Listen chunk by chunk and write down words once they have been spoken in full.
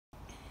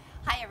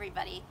Hi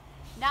everybody.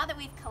 Now that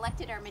we've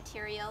collected our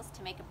materials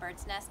to make a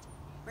bird's nest,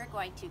 we're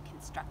going to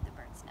construct the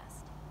bird's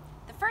nest.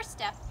 The first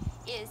step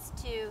is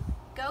to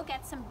go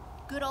get some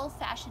good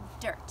old-fashioned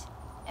dirt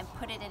and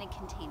put it in a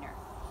container.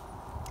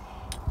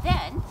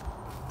 Then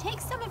take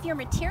some of your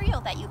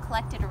material that you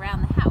collected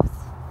around the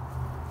house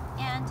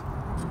and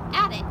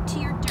add it to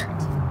your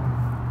dirt.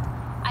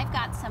 I've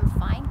got some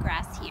fine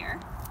grass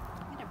here.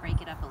 I'm going to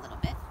break it up a little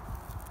bit.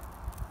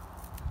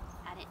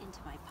 Add it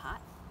into my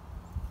pot.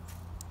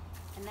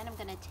 And then I'm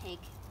going to take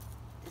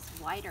this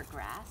wider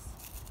grass.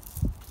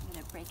 I'm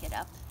going to break it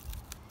up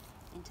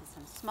into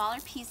some smaller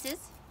pieces.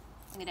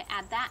 I'm going to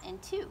add that in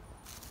too.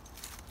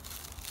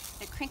 I'm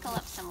going to crinkle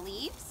up some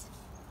leaves.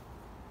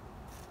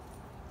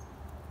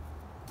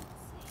 Let's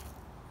see.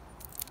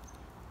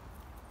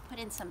 Put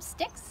in some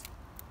sticks.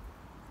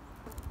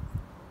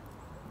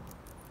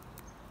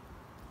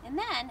 And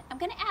then I'm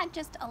going to add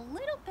just a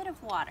little bit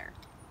of water.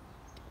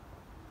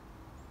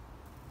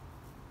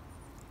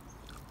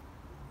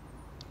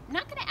 I'm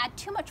not going to add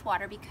too much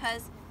water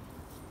because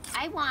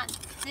I want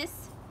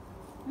this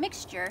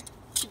mixture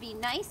to be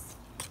nice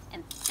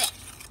and thick.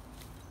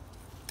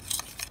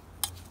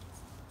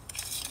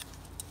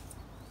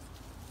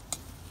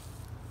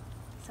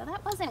 So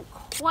that wasn't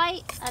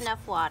quite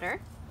enough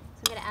water,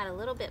 so I'm going to add a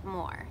little bit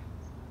more.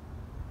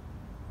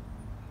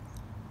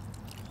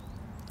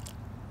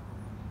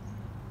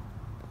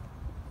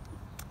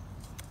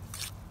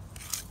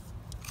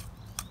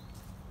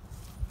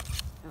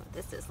 Oh,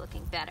 this is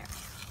looking better.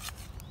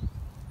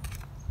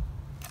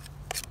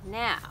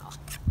 Now,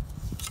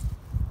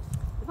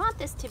 we want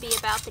this to be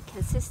about the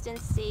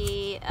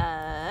consistency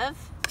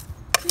of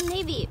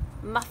maybe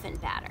muffin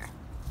batter.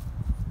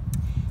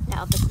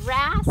 Now the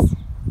grass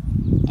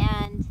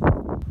and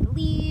the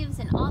leaves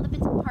and all the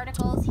bits and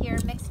particles here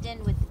mixed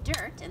in with the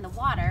dirt and the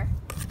water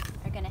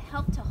are going to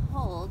help to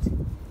hold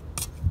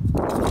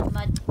the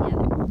mud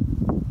together.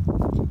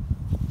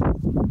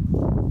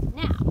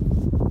 Now,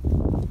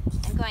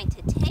 I'm going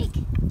to take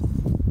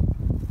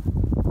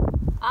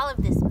all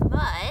of this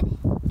mud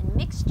and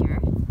mixture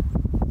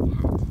and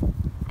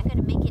I'm going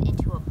to make it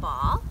into a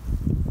ball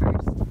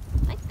first,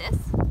 like this.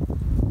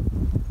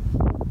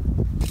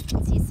 You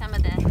can see some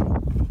of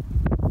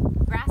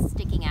the grass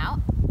sticking out.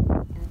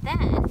 And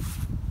then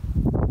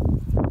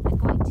I'm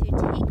going to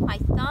take my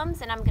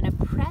thumbs and I'm going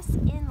to press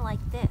in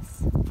like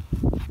this.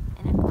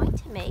 And I'm going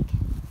to make,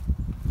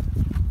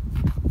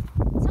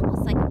 it's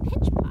almost like a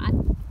pitch pot,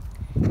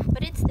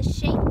 but it's the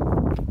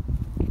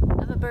shape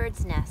of a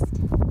bird's nest.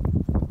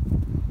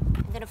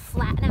 I'm going to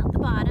flatten out the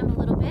bottom a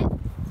little bit,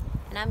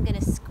 and I'm going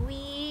to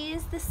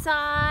squeeze the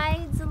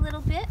sides a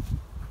little bit,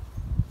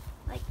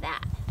 like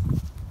that.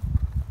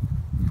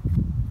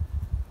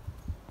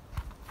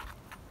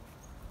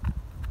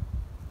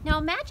 Now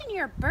imagine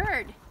you're a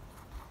bird.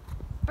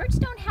 Birds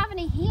don't have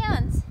any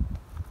hands.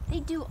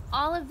 They do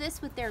all of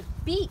this with their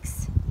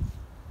beaks.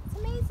 It's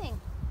amazing.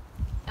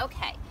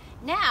 Okay,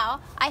 now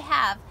I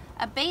have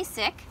a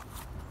basic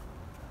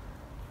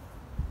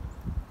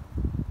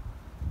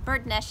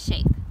bird nest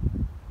shape.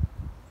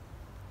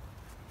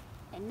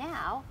 And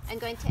now I'm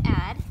going to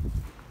add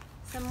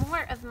some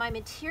more of my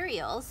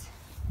materials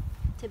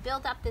to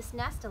build up this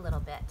nest a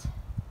little bit.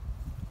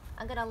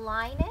 I'm going to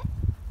line it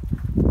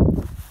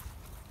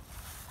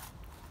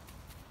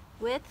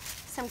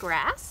with some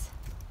grass.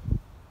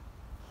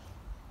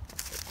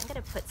 I'm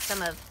going to put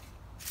some of,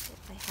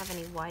 if I have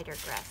any wider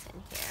grass in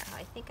here.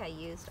 I think I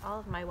used all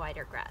of my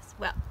wider grass.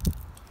 Well,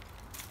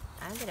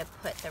 I'm going to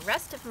put the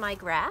rest of my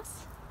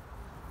grass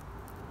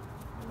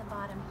in the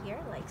bottom here,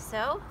 like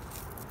so.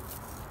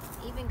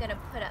 Even going to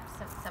put up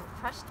some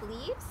crushed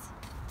leaves.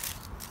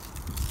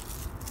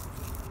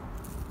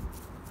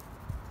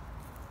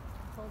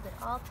 Hold it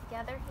all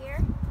together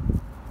here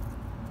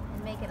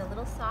and make it a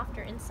little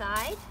softer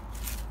inside.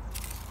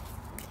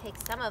 And take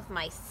some of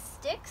my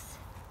sticks,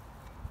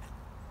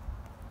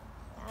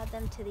 add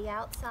them to the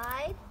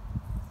outside.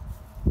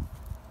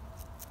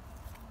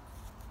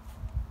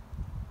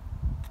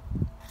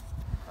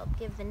 Help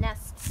give the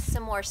nest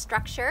some more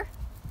structure.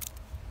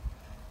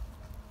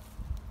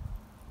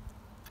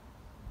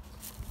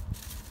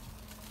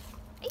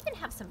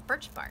 Have some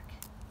birch bark.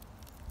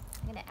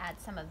 I'm going to add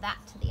some of that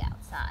to the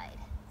outside.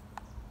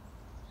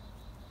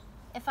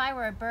 If I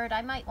were a bird,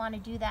 I might want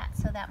to do that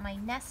so that my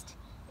nest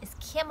is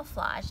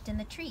camouflaged in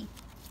the tree.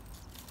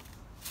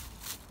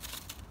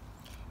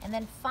 And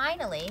then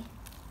finally,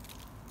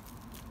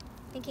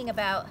 thinking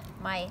about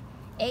my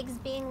eggs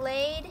being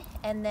laid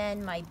and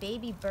then my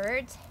baby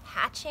birds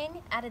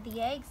hatching out of the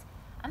eggs,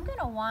 I'm going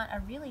to want a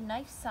really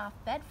nice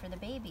soft bed for the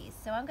babies.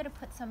 So I'm going to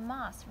put some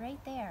moss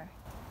right there.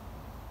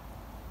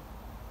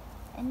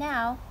 And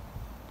now,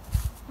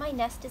 my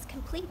nest is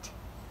complete.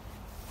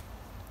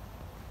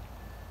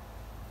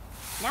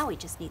 Now we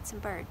just need some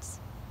birds.